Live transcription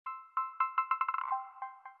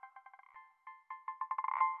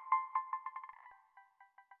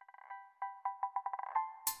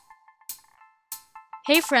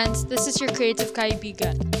Hey friends, this is your Creative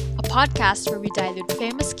Kaibigan, a podcast where we dilute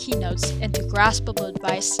famous keynotes into graspable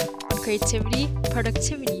advice on creativity,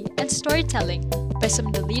 productivity, and storytelling by some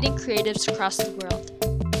of the leading creatives across the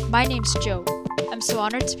world. My name's Joe. I'm so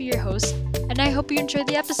honored to be your host, and I hope you enjoy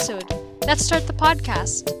the episode. Let's start the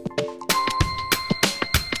podcast.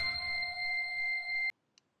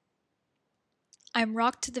 I'm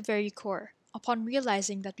rocked to the very core upon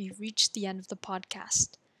realizing that we've reached the end of the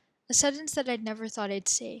podcast. A sentence that I'd never thought I'd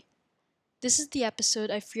say. This is the episode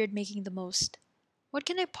I feared making the most. What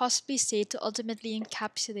can I possibly say to ultimately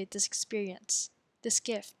encapsulate this experience, this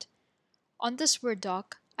gift? On this Word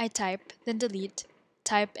doc, I type, then delete,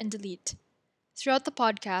 type, and delete. Throughout the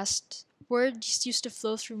podcast, words used to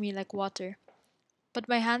flow through me like water, but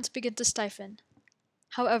my hands begin to stiffen.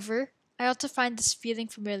 However, I ought to find this feeling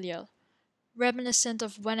familiar, reminiscent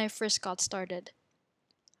of when I first got started.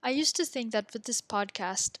 I used to think that with this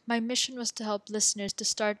podcast, my mission was to help listeners to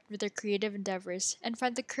start with their creative endeavors and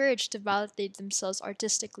find the courage to validate themselves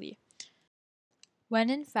artistically, when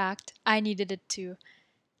in fact, I needed it too.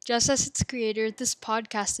 Just as its creator, this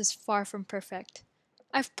podcast is far from perfect.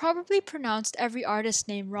 I've probably pronounced every artist's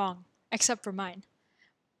name wrong, except for mine.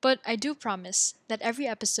 But I do promise that every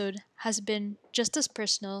episode has been just as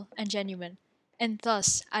personal and genuine, and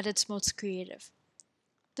thus at its most creative.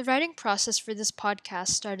 The writing process for this podcast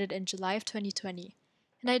started in July of 2020,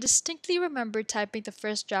 and I distinctly remember typing the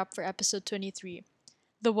first draft for episode 23,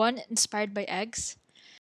 the one inspired by eggs.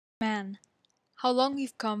 Man, how long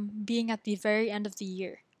we've come being at the very end of the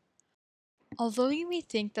year. Although you may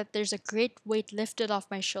think that there's a great weight lifted off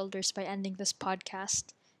my shoulders by ending this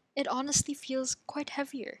podcast, it honestly feels quite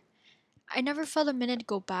heavier. I never felt a minute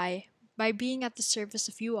go by being at the service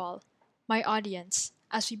of you all, my audience,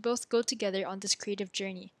 as we both go together on this creative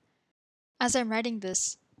journey. As I'm writing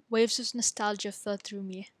this, waves of nostalgia flood through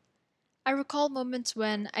me. I recall moments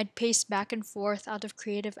when I'd pace back and forth out of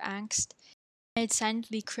creative angst. I'd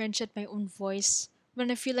silently cringe at my own voice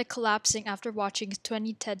when I feel like collapsing after watching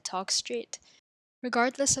 20 TED Talks straight.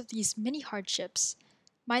 Regardless of these many hardships,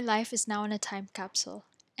 my life is now in a time capsule,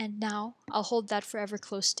 and now I'll hold that forever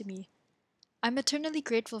close to me. I'm eternally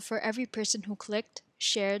grateful for every person who clicked,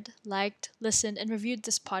 shared, liked, listened, and reviewed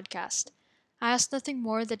this podcast. I ask nothing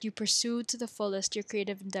more that you pursue to the fullest your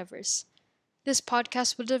creative endeavors. This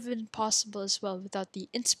podcast would have been possible as well without the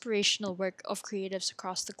inspirational work of creatives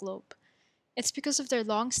across the globe. It's because of their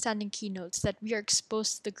long standing keynotes that we are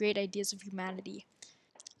exposed to the great ideas of humanity.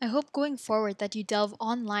 I hope going forward that you delve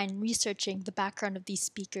online researching the background of these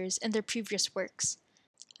speakers and their previous works.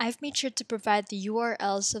 I've made sure to provide the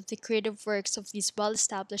URLs of the creative works of these well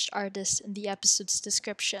established artists in the episode's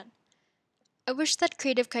description. I wish that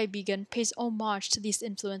Creative Kaibigan pays homage to these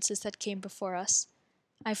influences that came before us.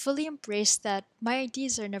 I fully embrace that my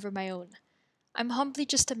ideas are never my own. I'm humbly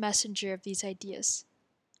just a messenger of these ideas.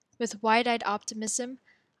 With wide eyed optimism,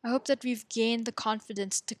 I hope that we've gained the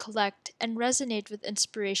confidence to collect and resonate with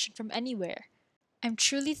inspiration from anywhere. I'm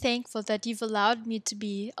truly thankful that you've allowed me to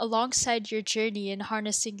be alongside your journey in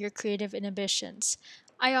harnessing your creative inhibitions.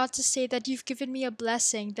 I ought to say that you've given me a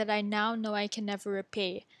blessing that I now know I can never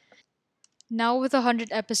repay. Now, with 100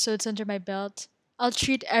 episodes under my belt, I'll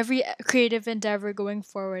treat every creative endeavor going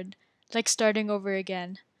forward like starting over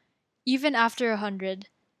again. Even after 100,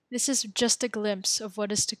 this is just a glimpse of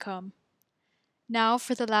what is to come. Now,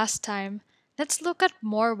 for the last time, let's look at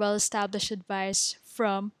more well established advice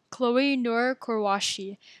from Chloe Noor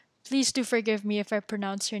Korwashi. Please do forgive me if I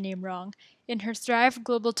pronounce her name wrong. In her Thrive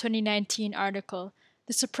Global 2019 article,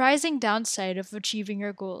 The Surprising Downside of Achieving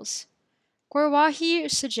Your Goals.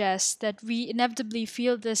 Korwahi suggests that we inevitably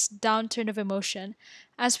feel this downturn of emotion,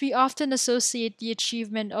 as we often associate the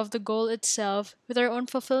achievement of the goal itself with our own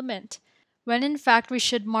fulfillment, when in fact we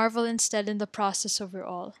should marvel instead in the process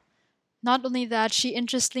overall. Not only that, she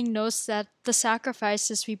interestingly notes that the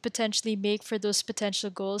sacrifices we potentially make for those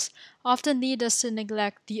potential goals often lead us to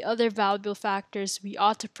neglect the other valuable factors we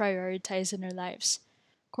ought to prioritize in our lives.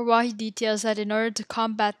 Korwahi details that in order to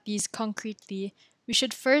combat these concretely, we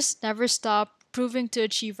should first never stop proving to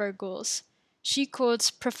achieve our goals. She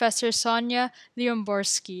quotes Professor Sonia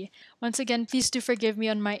Lyomborsky. Once again, please do forgive me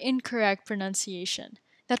on my incorrect pronunciation.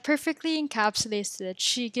 That perfectly encapsulates it.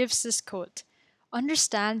 She gives this quote: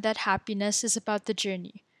 Understand that happiness is about the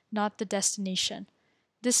journey, not the destination.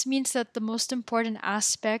 This means that the most important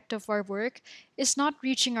aspect of our work is not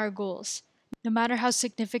reaching our goals. No matter how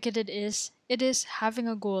significant it is having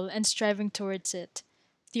a goal and striving towards it.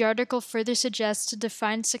 The article further suggests to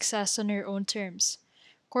define success on her own terms.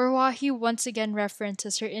 Korwahi once again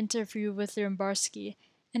references her interview with Rimbarsky,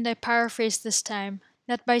 and I paraphrase this time,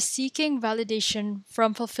 that by seeking validation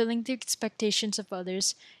from fulfilling the expectations of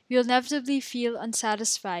others, we'll inevitably feel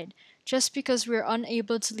unsatisfied just because we're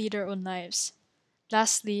unable to lead our own lives.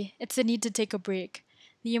 Lastly, it's the need to take a break,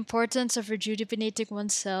 the importance of rejuvenating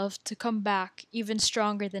oneself to come back even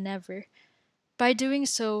stronger than ever. By doing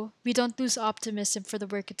so, we don't lose optimism for the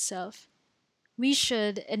work itself. We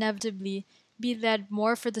should inevitably be led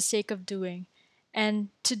more for the sake of doing, and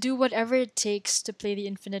to do whatever it takes to play the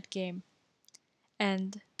infinite game.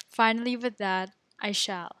 And finally, with that, I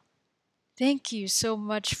shall. Thank you so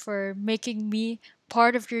much for making me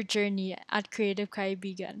part of your journey at Creative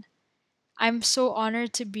Kaibigan. I'm so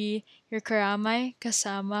honored to be your karamay,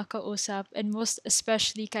 kasama, kausap, and most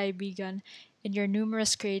especially kaibigan in your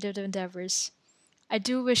numerous creative endeavors. I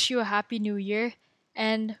do wish you a happy new year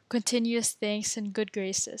and continuous thanks and good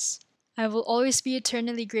graces. I will always be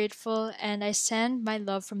eternally grateful and I send my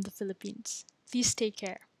love from the Philippines. Please take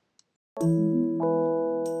care.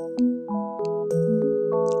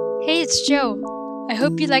 Hey, it's Joe. I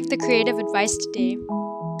hope you liked the creative advice today.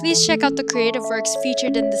 Please check out the creative works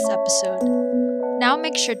featured in this episode. Now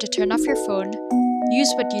make sure to turn off your phone,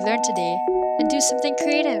 use what you learned today, and do something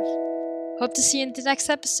creative. Hope to see you in the next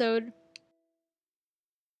episode.